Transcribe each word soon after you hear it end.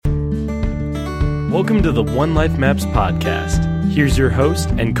Welcome to the One Life Maps podcast. Here's your host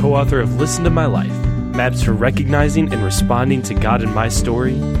and co-author of Listen to My Life, Maps for Recognizing and Responding to God in My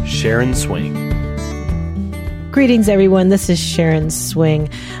Story, Sharon Swing. Greetings, everyone. This is Sharon Swing.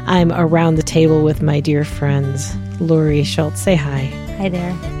 I'm around the table with my dear friends, Lori Schultz. Say hi. Hi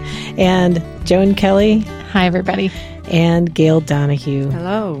there. And Joan Kelly. Hi, everybody. And Gail Donahue.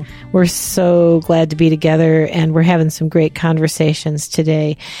 Hello. We're so glad to be together, and we're having some great conversations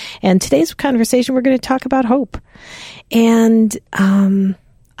today. And today's conversation, we're going to talk about hope. And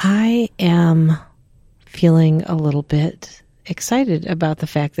I am feeling a little bit excited about the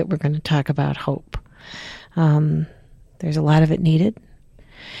fact that we're going to talk about hope. There's a lot of it needed.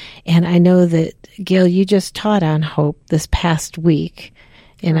 And I know that, Gail, you just taught on hope this past week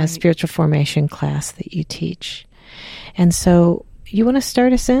in a spiritual formation class that you teach. And so you want to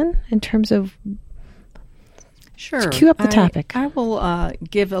start us in terms of... Sure. Cue up the topic. I will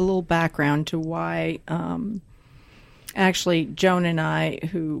give a little background to why actually Joan and I,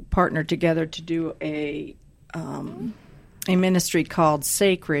 who partnered together to do a ministry called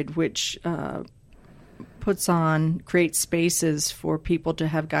Sacred, which creates spaces for people to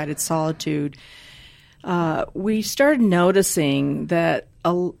have guided solitude. We started noticing that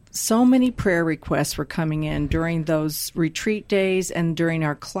so many prayer requests were coming in during those retreat days, and during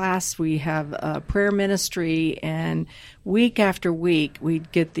our class we have a prayer ministry, and week after week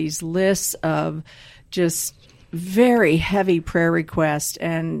we'd get these lists of just very heavy prayer requests,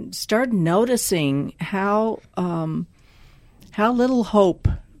 and started noticing how little hope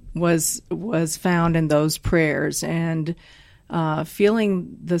was found in those prayers, and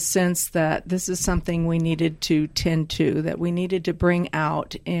feeling the sense that this is something we needed to tend to, that we needed to bring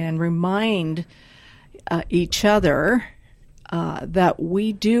out and remind each other that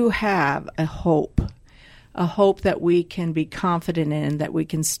we do have a hope that we can be confident in, that we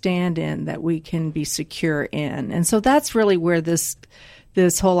can stand in, that we can be secure in. And so that's really where this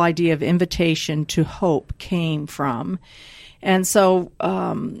whole idea of invitation to hope came from. And so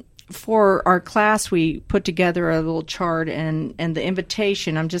for our class, we put together a little chart, and the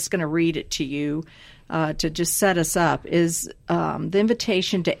invitation, I'm just going to read it to you to just set us up, is the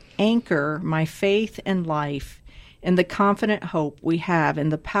invitation to anchor my faith and life in the confident hope we have in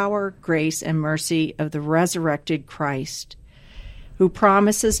the power, grace, and mercy of the resurrected Christ, who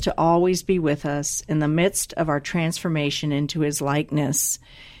promises to always be with us in the midst of our transformation into his likeness.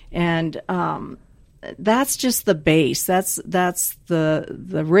 And that's just the base. That's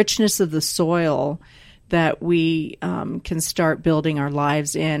the richness of the soil that we can start building our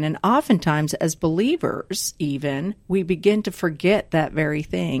lives in. And oftentimes, as believers, even, we begin to forget that very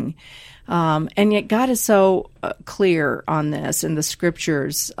thing. And yet, God is so clear on this in the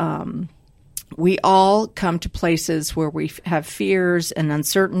Scriptures. We all come to places where we have fears and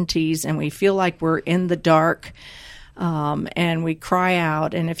uncertainties, and we feel like we're in the dark. And we cry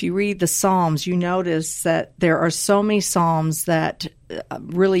out. And if you read the Psalms, you notice that there are so many Psalms that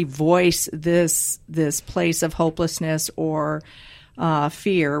really voice this place of hopelessness or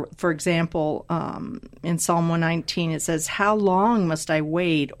fear. For example, in Psalm 119, it says, "How long must I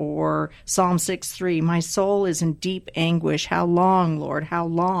wait?" Or Psalm 6:3, "My soul is in deep anguish. How long, Lord? How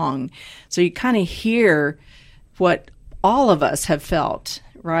long?" So you kind of hear what all of us have felt,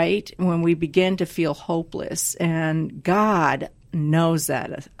 right? When we begin to feel hopeless, and God knows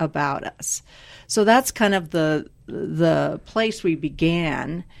that about us. So that's kind of the place we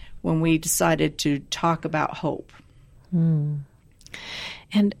began when we decided to talk about hope. And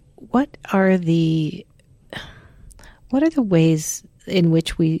what are the ways in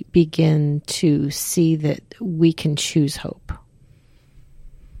which we begin to see that we can choose hope?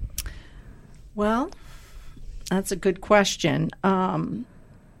 Well, that's a good question.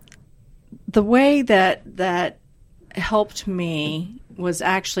 The way that helped me was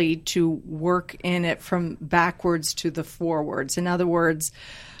actually to work in it from backwards to the forwards. In other words,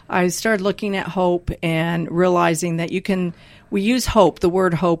 I started looking at hope and realizing that we use hope, the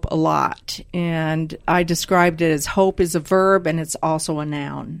word hope, a lot. And I described it as hope is a verb and it's also a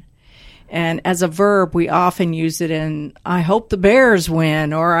noun. And as a verb, we often use it in, I hope the Bears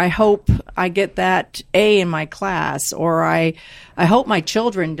win, or I hope I get that A in my class, or I hope my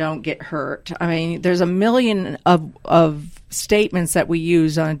children don't get hurt. I mean, there's a million of statements that we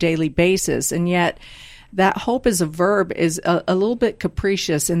use on a daily basis, and yet that hope as a verb is a little bit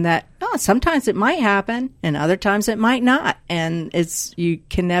capricious in that sometimes it might happen and other times it might not. And you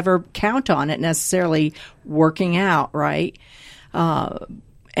can never count on it necessarily working out, right?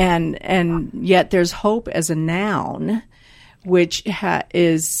 And yet there's hope as a noun, which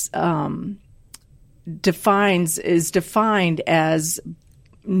is defined as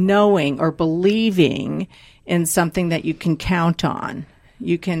knowing or believing in something that you can count on.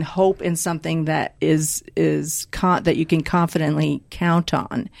 You can hope in something that that you can confidently count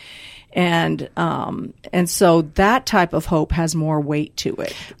on. And so that type of hope has more weight to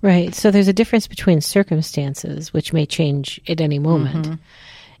it. Right. So there's a difference between circumstances, which may change at any moment,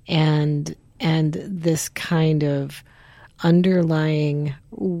 and this kind of underlying,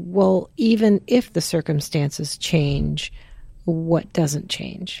 well, even if the circumstances change, what doesn't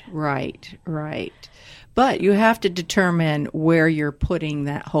change? Right. But you have to determine where you're putting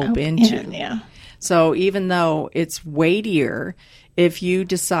that hope into. Yeah. So even though it's weightier, if you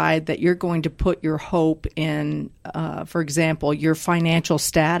decide that you're going to put your hope in, for example, your financial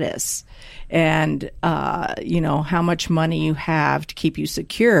status and, how much money you have to keep you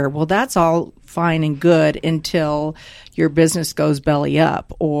secure, well, that's all fine and good until your business goes belly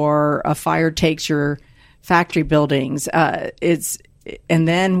up or a fire takes your factory buildings. And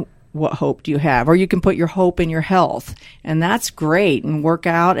then what hope do you have? Or you can put your hope in your health, and that's great, and work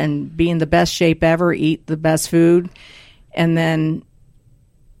out and be in the best shape ever, eat the best food, and then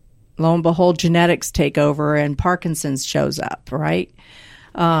lo and behold, genetics take over and Parkinson's shows up, right?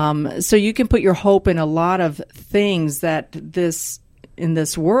 So you can put your hope in a lot of things that in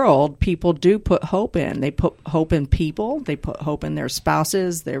this world, people do put hope in. They put hope in people. They put hope in their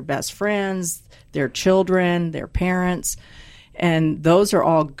spouses, their best friends, their children, their parents. And those are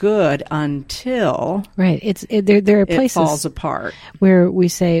all good until there are places it falls apart where we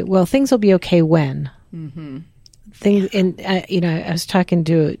say, well, things will be okay when. Mm-hmm. I was talking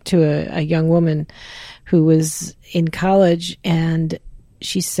to a young woman who was in college, and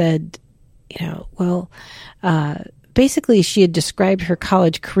she said, basically she had described her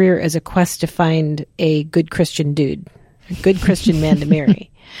college career as a quest to find a good Christian dude, a good Christian man to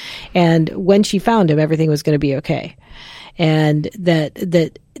marry. And when she found him, everything was going to be okay. And that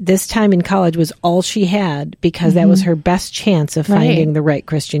this time in college was all she had because that was her best chance of finding the right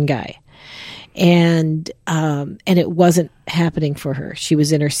Christian guy. And it wasn't happening for her. She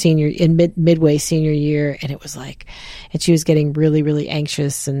was in her midway senior year, and it was and she was getting really, really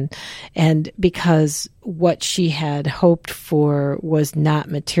anxious, and because what she had hoped for was not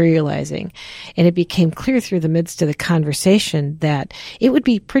materializing. And it became clear through the midst of the conversation that it would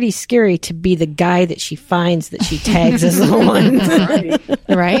be pretty scary to be the guy that she finds that she tags as the one.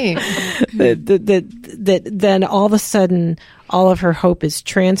 Right. That then all of a sudden, all of her hope is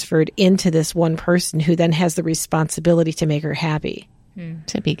transferred into this one person who then has the responsibility to make her happy.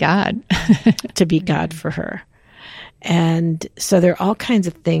 To be God. To be God for her. And so there are all kinds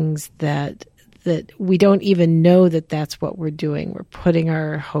of things that we don't even know that that's what we're doing. We're putting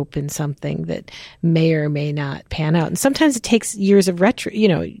our hope in something that may or may not pan out. And sometimes it takes years of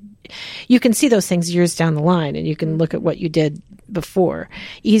you can see those things years down the line, and you can look at what you did before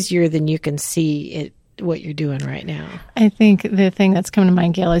easier than you can see what you're doing right now. I think the thing that's coming to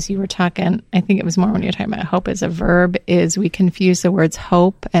mind, Gail, as you were talking, I think it was more when you were talking about hope as a verb, is we confuse the words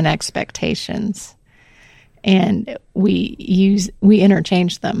hope and expectations. And we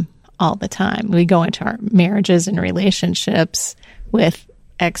interchange them all the time. We go into our marriages and relationships with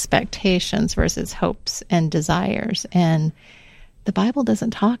expectations versus hopes and desires. And the Bible doesn't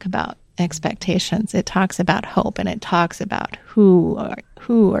talk about expectations. It talks about hope, and it talks about who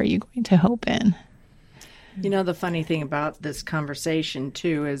are you going to hope in. The funny thing about this conversation,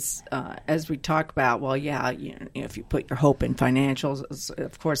 too, is as we talk about, if you put your hope in financials,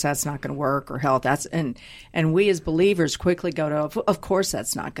 of course, that's not going to work, or health. And we as believers quickly go to, of course,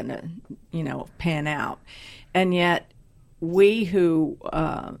 that's not going to, pan out. And yet we who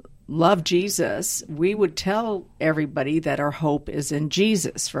love Jesus, we would tell everybody that our hope is in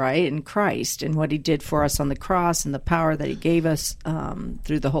Jesus, right? In Christ, and what he did for us on the cross, and the power that he gave us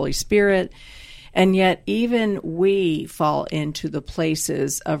through the Holy Spirit. And yet even we fall into the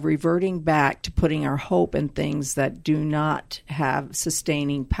places of reverting back to putting our hope in things that do not have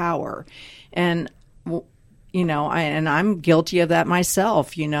sustaining power. And, I'm guilty of that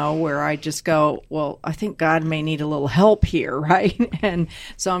myself, where I just go, well, I think God may need a little help here, right? And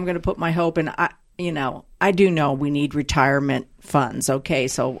so I'm going to put my hope in, I do know we need retirement funds, okay?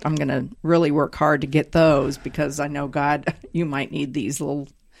 So I'm going to really work hard to get those, because I know, God, you might need these little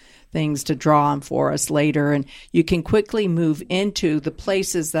things to draw on for us later. And you can quickly move into the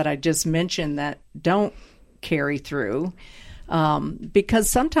places that I just mentioned that don't carry through, because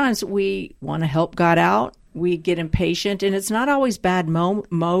sometimes we want to help God out. We get impatient, and it's not always bad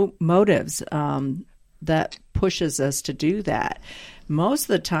motives that pushes us to do that. Most of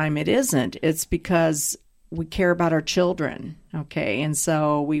the time it isn't. It's because we care about our children, okay? And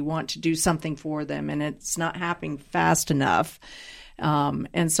so we want to do something for them, and it's not happening fast enough.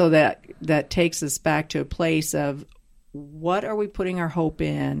 And so that takes us back to a place of what are we putting our hope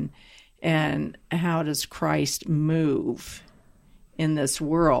in, and how does Christ move in this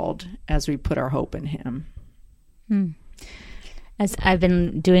world as we put our hope in him? As I've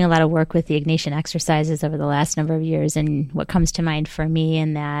been doing a lot of work with the Ignatian exercises over the last number of years, and what comes to mind for me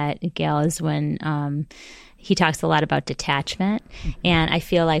in that, Gail, is when he talks a lot about detachment. And I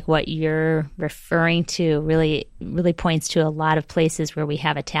feel like what you're referring to really points to a lot of places where we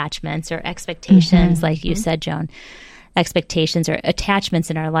have attachments or expectations, like you said, Joan, expectations or attachments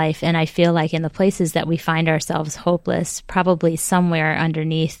in our life. And I feel like in the places that we find ourselves hopeless, probably somewhere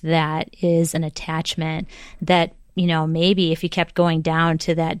underneath that is an attachment that, maybe if you kept going down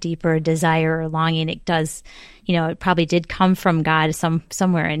to that deeper desire or longing, it does, it probably did come from God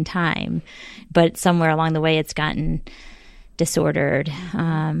somewhere in time, but somewhere along the way it's gotten disordered.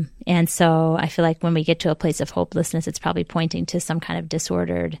 And so I feel like when we get to a place of hopelessness, it's probably pointing to some kind of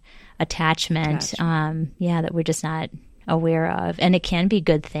disordered attachment, that we're just not aware of. And it can be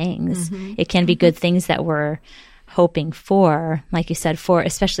good things. It can be good things that we're hoping for, like you said,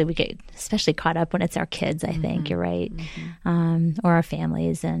 especially we get especially caught up when it's our kids, I think, you're right, or our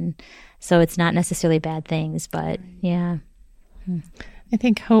families. And so it's not necessarily bad things, but yeah. I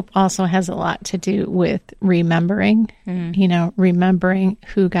think hope also has a lot to do with remembering, remembering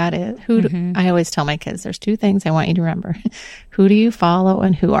who God is. I always tell my kids, there's two things I want you to remember. Who do you follow,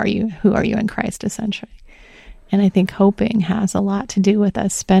 and who are you? Who are you in Christ, essentially? And I think hoping has a lot to do with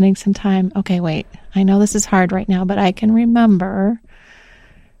us spending some time, okay, wait, I know this is hard right now, but I can remember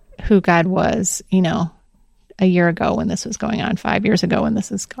who God was, a year ago when this was going on, 5 years ago when this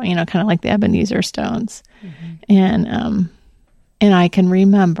is going, kind of like the Ebenezer stones. And I can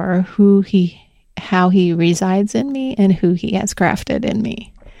remember how he resides in me and who he has crafted in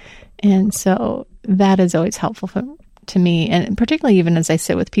me. And so that is always helpful to me, and particularly even as I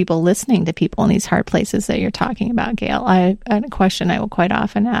sit with people, listening to people in these hard places that you're talking about, Gail. A question I will quite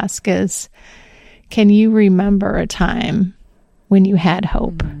often ask is, can you remember a time when you had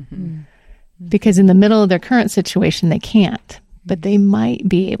hope? Because in the middle of their current situation, they can't, but they might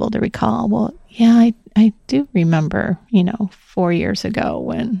be able to recall, well, yeah, I do remember, 4 years ago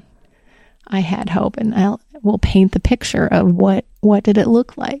when I had hope, and we'll paint the picture of what did it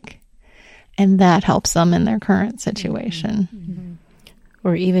look like. And that helps them in their current situation.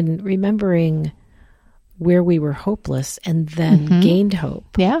 Or even remembering where we were hopeless and then gained hope.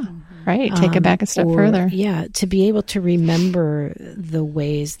 Yeah, right. Take it back a step further. Yeah, to be able to remember the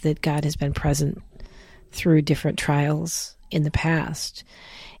ways that God has been present through different trials in the past,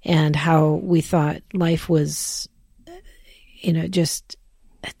 and how we thought life was, just...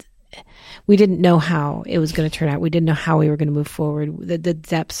 we didn't know how it was going to turn out. We didn't know how we were going to move forward. The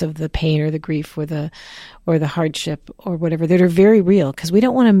depths of the pain or the grief or the hardship or whatever that are very real, because we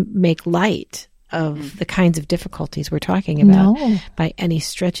don't want to make light of the kinds of difficulties we're talking about by any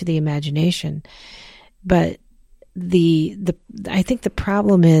stretch of the imagination. But I think the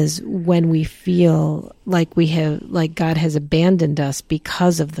problem is when we feel like God has abandoned us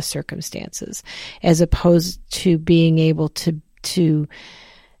because of the circumstances, as opposed to being able to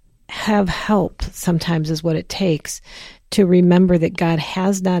have help sometimes is what it takes to remember that God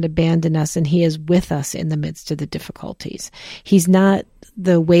has not abandoned us, and he is with us in the midst of the difficulties. He's not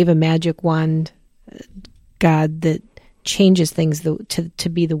the wave a magic wand God that changes things to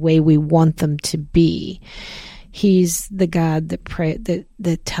be the way we want them to be. He's the God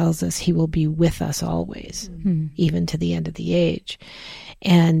that tells us he will be with us always, even to the end of the age.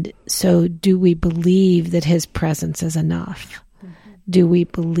 And so do we believe that his presence is enough? Do we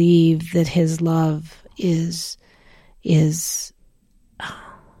believe that his love is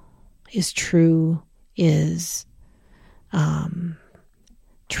true, is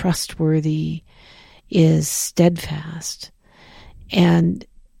trustworthy, is steadfast? And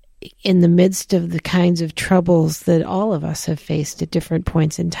in the midst of the kinds of troubles that all of us have faced at different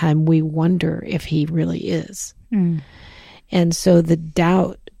points in time, we wonder if he really is. And so the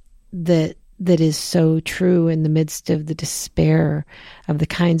doubt that is so true in the midst of the despair of the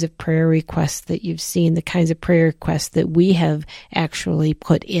kinds of prayer requests that you've seen, the kinds of prayer requests that we have actually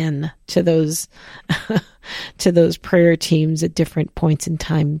put in to those to those prayer teams at different points in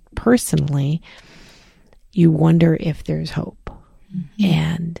time personally, you wonder if there's hope.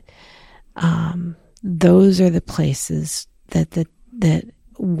 And those are the places that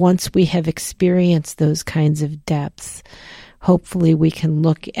once we have experienced those kinds of depths, hopefully we can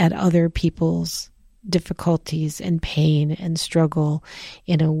look at other people's difficulties and pain and struggle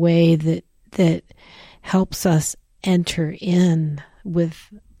in a way that helps us enter in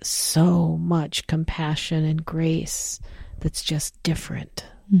with so much compassion and grace that's just different.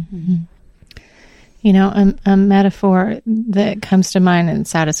 Mm-hmm. You know, a metaphor that comes to mind and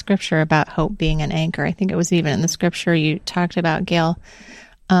out of Scripture about hope being an anchor. I think it was even in the Scripture you talked about, Gail.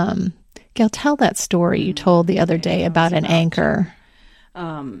 Gail, tell that story you told the other day about an anchor.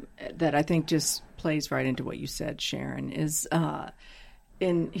 That I think just plays right into what you said, Sharon, is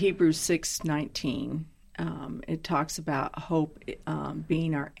in Hebrews 6:19. It talks about hope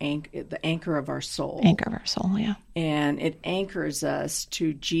being our the anchor of our soul. Anchor of our soul, yeah. And it anchors us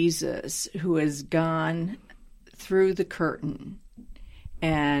to Jesus, who has gone through the curtain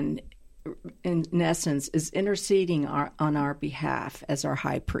and, in essence, is interceding on our behalf as our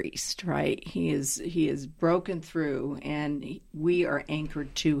high priest, right? He is broken through, and we are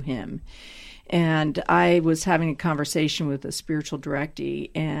anchored to him. And I was having a conversation with a spiritual directee,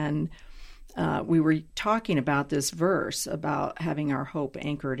 and we were talking about this verse about having our hope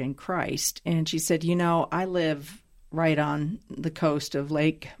anchored in Christ. And she said, you know, I live right on the coast of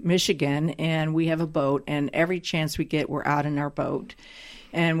Lake Michigan, and we have a boat, and every chance we get, we're out in our boat,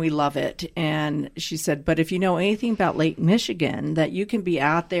 and we love it. And she said, but if you know anything about Lake Michigan, that you can be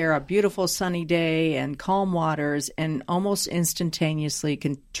out there a beautiful sunny day and calm waters, and almost instantaneously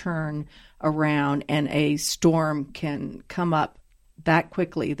can turn around and a storm can come up that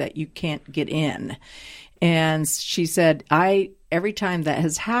quickly that you can't get in. And she said, every time that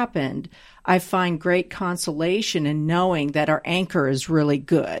has happened, I find great consolation in knowing that our anchor is really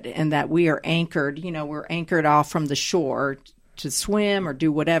good and that we are anchored, you know, we're anchored off from the shore to swim or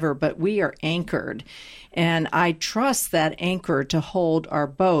do whatever, but we are anchored. And I trust that anchor to hold our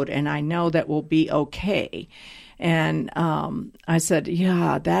boat, and I know that we'll be okay. And I said,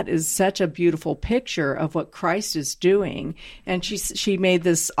 yeah, that is such a beautiful picture of what Christ is doing. And she made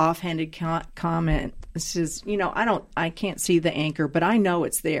this offhanded comment. She says, you know, I can't see the anchor, but I know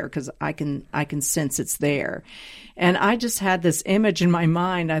it's there because I can sense it's there. And I just had this image in my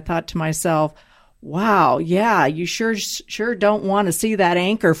mind. I thought to myself, wow, yeah, you sure don't want to see that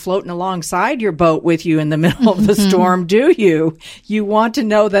anchor floating alongside your boat with you in the middle of the storm, do you? You want to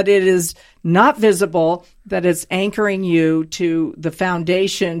know that it is not visible, that it's anchoring you to the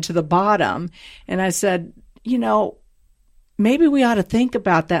foundation, to the bottom. And I said, you know, maybe we ought to think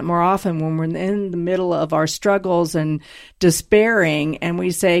about that more often when we're in the middle of our struggles and despairing, and we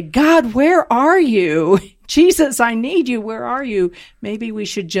say, God, where are you? Jesus, I need you. Where are you? Maybe we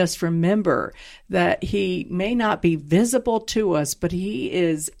should just remember that he may not be visible to us, but he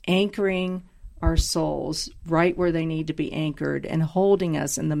is anchoring our souls right where they need to be anchored and holding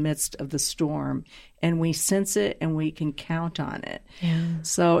us in the midst of the storm. And we sense it and we can count on it. Yeah.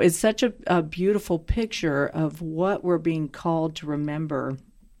 So it's such a beautiful picture of what we're being called to remember.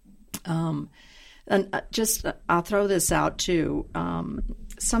 And I'll throw this out too.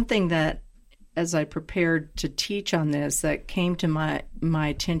 Something that, as I prepared to teach on this, that came to my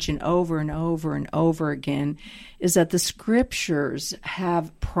attention over and over and over again, is that the Scriptures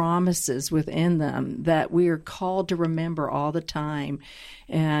have promises within them that we are called to remember all the time.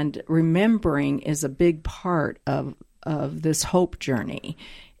 And remembering is a big part of this hope journey,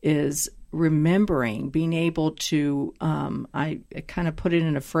 is remembering, being able to, I kind of put it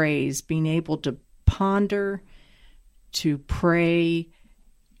in a phrase, being able to ponder, to pray,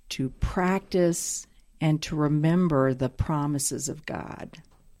 to practice, and to remember the promises of God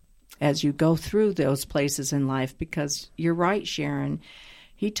as you go through those places in life. Because you're right, Sharon,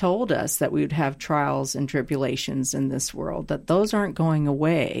 he told us that we would have trials and tribulations in this world, that those aren't going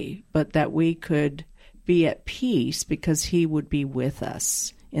away, but that we could be at peace because he would be with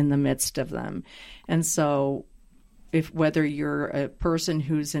us in the midst of them. And so whether you're a person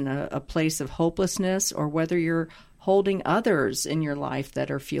who's in a place of hopelessness, or whether you're holding others in your life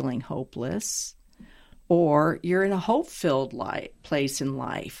that are feeling hopeless, or you're in a hope-filled place in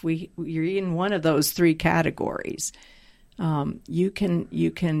life, you're in one of those three categories. You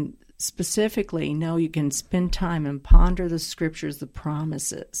can specifically know, you can spend time and ponder the Scriptures, the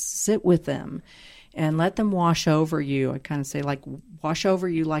promises, sit with them, and let them wash over you. I kind of say, like, wash over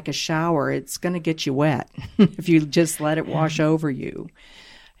you like a shower. It's going to get you wet if you just let it wash over you.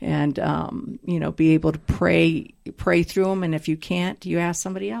 And, be able to pray through them. And if you can't, you ask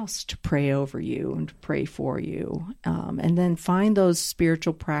somebody else to pray over you and to pray for you. And then find those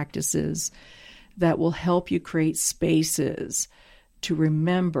spiritual practices that will help you create spaces to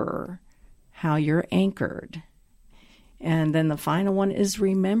remember how you're anchored. And then the final one is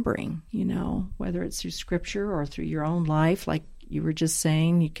remembering, whether it's through Scripture or through your own life. Like you were just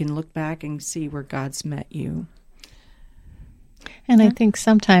saying, you can look back and see where God's met you. And I think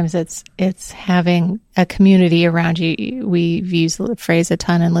sometimes it's having a community around you. We've used the phrase a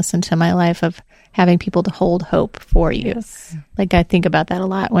ton and Listen to My Life of having people to hold hope for you. Yes. Like I think about that a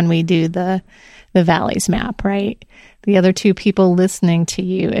lot when we do the valleys map, right? The other two people listening to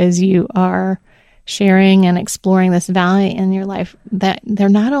you as you are sharing and exploring this valley in your life, that they're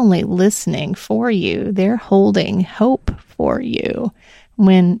not only listening for you, they're holding hope for you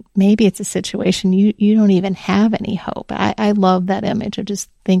when maybe it's a situation you don't even have any hope. I love that image of just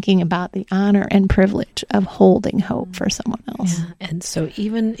thinking about the honor and privilege of holding hope for someone else. Yeah. And so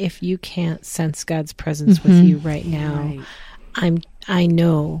even if you can't sense God's presence with you right now, I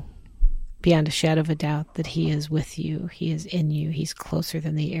know beyond a shadow of a doubt that He is with you. He is in you. He's closer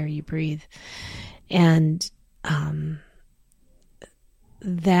than the air you breathe. And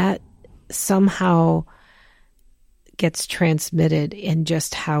that somehow gets transmitted in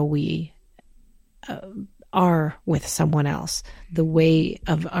just how we are with someone else. The way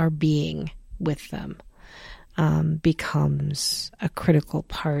of our being with them becomes a critical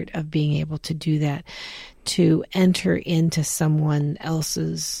part of being able to do that, to enter into someone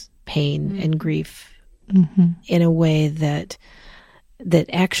else's pain and grief in a way that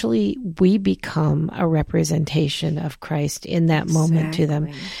actually we become a representation of Christ in that moment to them.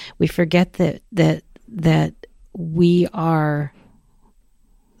 We forget that we are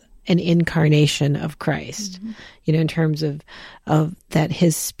an incarnation of Christ, in terms of that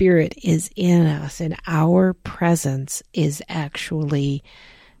His Spirit is in us, and our presence is actually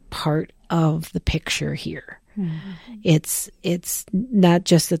part of the picture here. It's not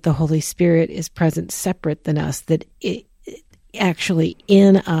just that the Holy Spirit is present separate than us, that it actually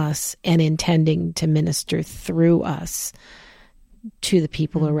in us and intending to minister through us to the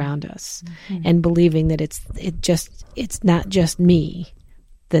people around us, and believing that it's not just me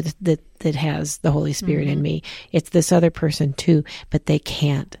that has the Holy Spirit in me. It's this other person too, but they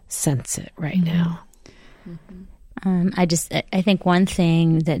can't sense it right now. I think one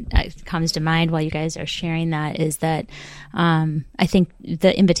thing that comes to mind while you guys are sharing that is that I think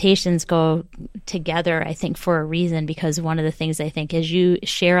the invitations go together, I think, for a reason, because one of the things I think as you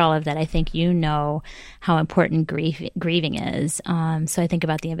share all of that, I think you know how important grieving is. So I think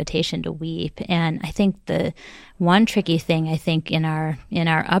about the invitation to weep. And I think the one tricky thing, I think, in our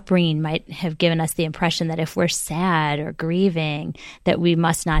upbringing might have given us the impression that if we're sad or grieving, that we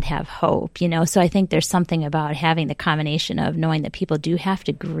must not have hope, So I think there's something about having the combination of knowing that people do have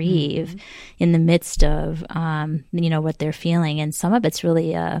to grieve in the midst of, what they're feeling. And some of it's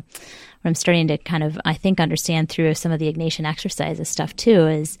really what I'm starting to kind of, I think, understand through some of the Ignatian exercises stuff too,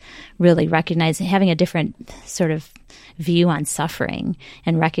 is really recognizing, having a different sort of view on suffering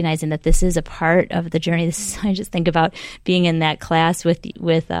and recognizing that this is a part of the journey. I just think about being in that class with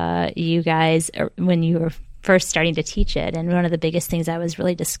you guys when you were first starting to teach it. And one of the biggest things I was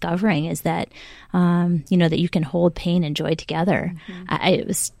really discovering is that, that you can hold pain and joy together. It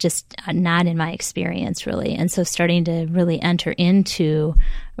was just not in my experience, really. And so starting to really enter into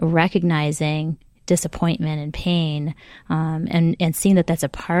recognizing disappointment and pain, and seeing that that's a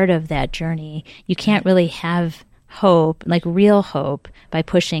part of that journey. You can't really have hope, like real hope, by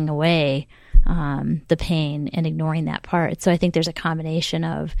pushing away the pain and ignoring that part. So I think there's a combination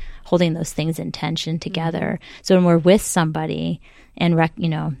of holding those things in tension together. So when we're with somebody and,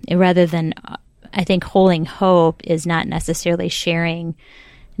 rather than, I think holding hope is not necessarily sharing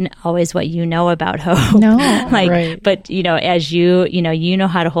always what you know about hope. No. Right. But, as you know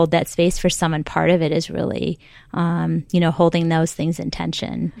how to hold that space for someone, part of it is really, holding those things in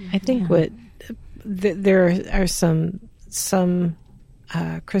tension. I think there are some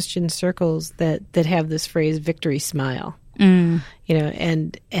Christian circles that have this phrase "victory smile," and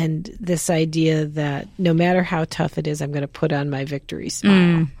this idea that no matter how tough it is, I'm going to put on my victory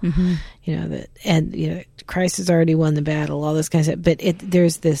smile. Christ has already won the battle. All this kind of stuff, but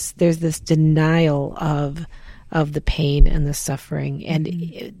there's this denial of the pain and the suffering,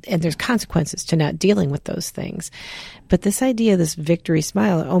 and there's consequences to not dealing with those things. But this idea, this victory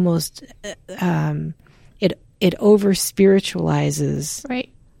smile, almost it over spiritualizes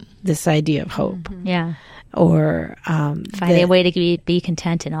this idea of hope. Yeah. Or finding a way to be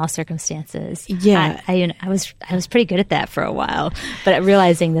content in all circumstances. Yeah, I was pretty good at that for a while, but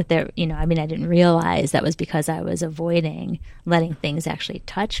realizing that I didn't realize that was because I was avoiding letting things actually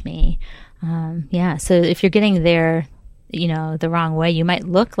touch me. So if you're getting there, the wrong way, you might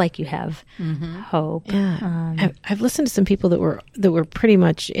look like you have hope. Yeah, I've listened to some people that were pretty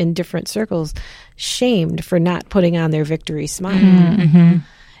much in different circles, shamed for not putting on their victory smile.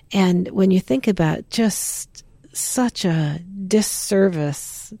 And when you think about just such a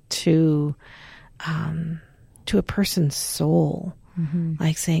disservice to a person's soul,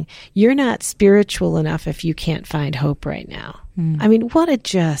 like saying, you're not spiritual enough if you can't find hope right now. I mean, what a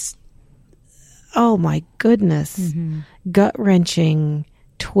just oh my goodness, gut-wrenching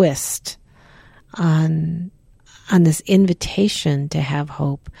twist on this invitation to have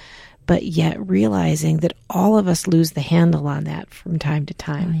hope, but yet realizing that all of us lose the handle on that from time to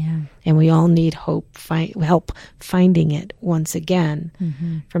time. And we all need help finding it once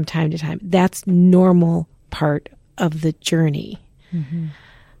again from time to time. That's normal part of the journey.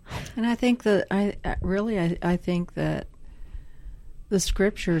 And I think that I think that the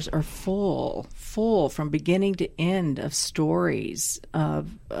scriptures are full from beginning to end of stories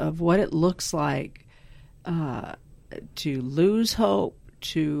of what it looks like to lose hope,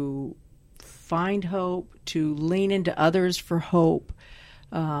 to find hope, to lean into others for hope,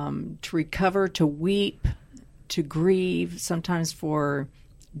 to recover, to weep, to grieve, sometimes for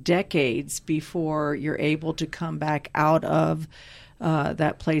decades before you're able to come back out of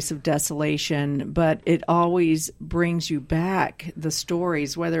that place of desolation. But it always brings you back, the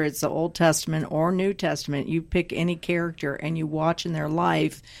stories, whether it's the Old Testament or New Testament. You pick any character and you watch in their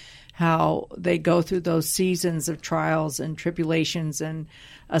life how they go through those seasons of trials and tribulations and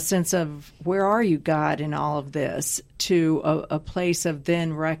a sense of, where are you, God, in all of this, to a place of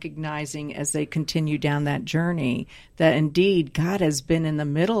then recognizing as they continue down that journey that indeed God has been in the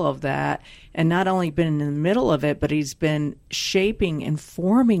middle of that, and not only been in the middle of it, but he's been shaping and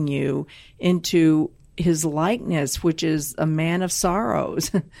forming you into his likeness, which is a man of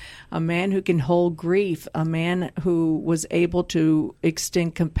sorrows, a man who can hold grief, a man who was able to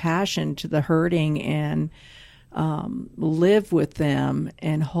extend compassion to the hurting and live with them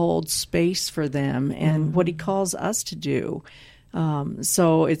and hold space for them, and what he calls us to do.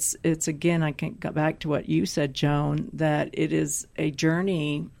 So it's again, I can go back to what you said, Joan, that it is a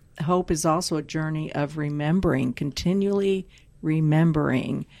journey. Hope is also a journey of remembering, continually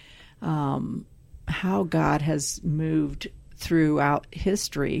remembering how God has moved throughout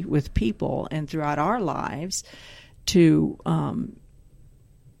history with people and throughout our lives to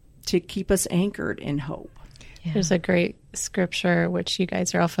keep us anchored in hope. Yeah. There's a great scripture, which you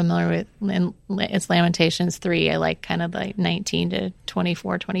guys are all familiar with, and it's Lamentations 3. I like kind of like 19 to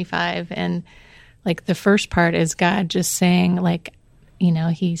 24, 25. And like the first part is God just saying, like, you know,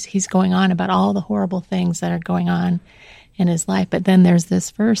 he's going on about all the horrible things that are going on in his life. But then there's this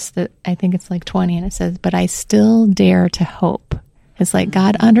verse that I think it's like 20, and it says, but I still dare to hope. It's like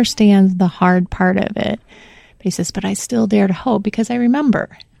God understands the hard part of it. But he says, but I still dare to hope because I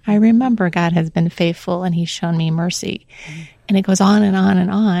remember God has been faithful and he's shown me mercy. And it goes on and on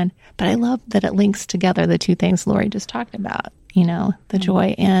and on. But I love that it links together the two things Lori just talked about, you know, the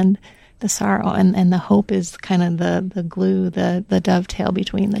joy and the sorrow, and the hope is kind of the glue, the dovetail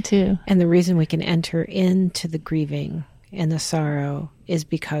between the two. And the reason we can enter into the grieving and the sorrow is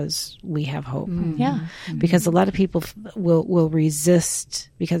because we have hope. Yeah. Because a lot of people will resist,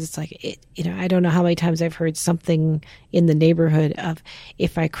 because it's like, I don't know how many times I've heard something in the neighborhood of,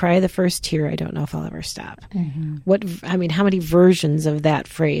 if I cry the first tear, I don't know if I'll ever stop. How many versions of that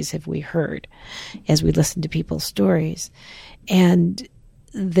phrase have we heard as we listen to people's stories? And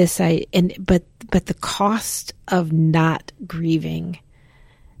but the cost of not grieving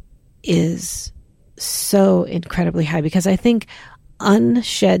is so incredibly high, because I think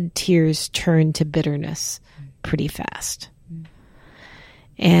unshed tears turn to bitterness pretty fast.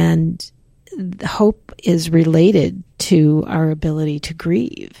 And hope is related to our ability to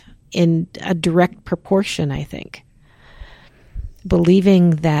grieve in a direct proportion, I think.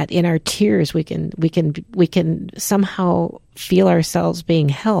 Believing that in our tears we can somehow feel ourselves being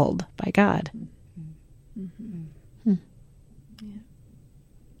held by God.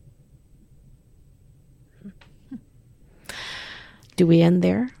 Do we end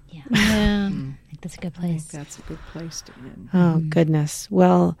there? Yeah. I think that's a good place. That's a good place to end. Oh, goodness.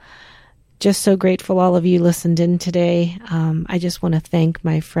 Well, just so grateful all of you listened in today. I just want to thank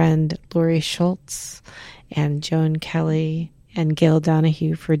my friend Lori Schultz and Joan Kelly and Gail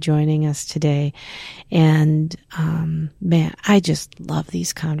Donahue for joining us today. And man, I just love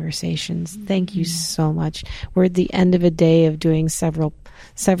these conversations. Thank you so much. We're at the end of a day of doing several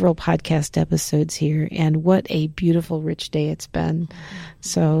podcast episodes here, and what a beautiful, rich day it's been.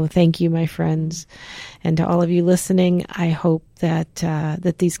 So thank you, my friends. And to all of you listening, I hope that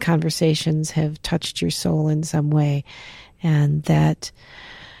that these conversations have touched your soul in some way, and that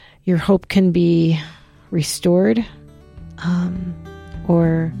your hope can be restored,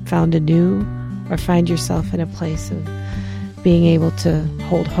 or found anew, or find yourself in a place of being able to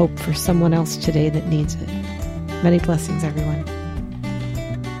hold hope for someone else today that needs it. Many blessings, everyone.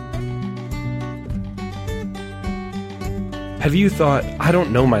 Have you thought, I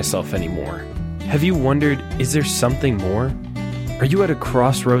don't know myself anymore? Have you wondered, is there something more? Are you at a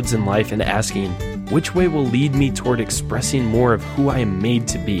crossroads in life and asking, which way will lead me toward expressing more of who I am made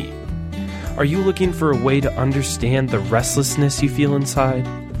to be? Are you looking for a way to understand the restlessness you feel inside?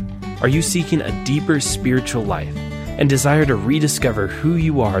 Are you seeking a deeper spiritual life and desire to rediscover who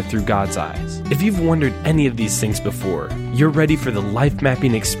you are through God's eyes? If you've wondered any of these things before, you're ready for the life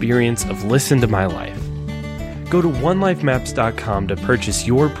mapping experience of Listen to My Life. Go to onelifemaps.com to purchase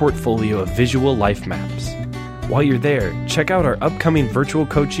your portfolio of visual life maps. While you're there, check out our upcoming virtual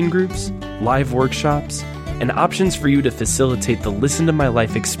coaching groups, live workshops, and options for you to facilitate the Listen to My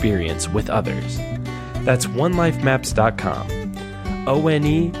Life experience with others. That's onelifemaps.com.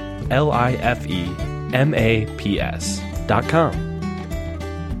 ONELIFEMAPS.com.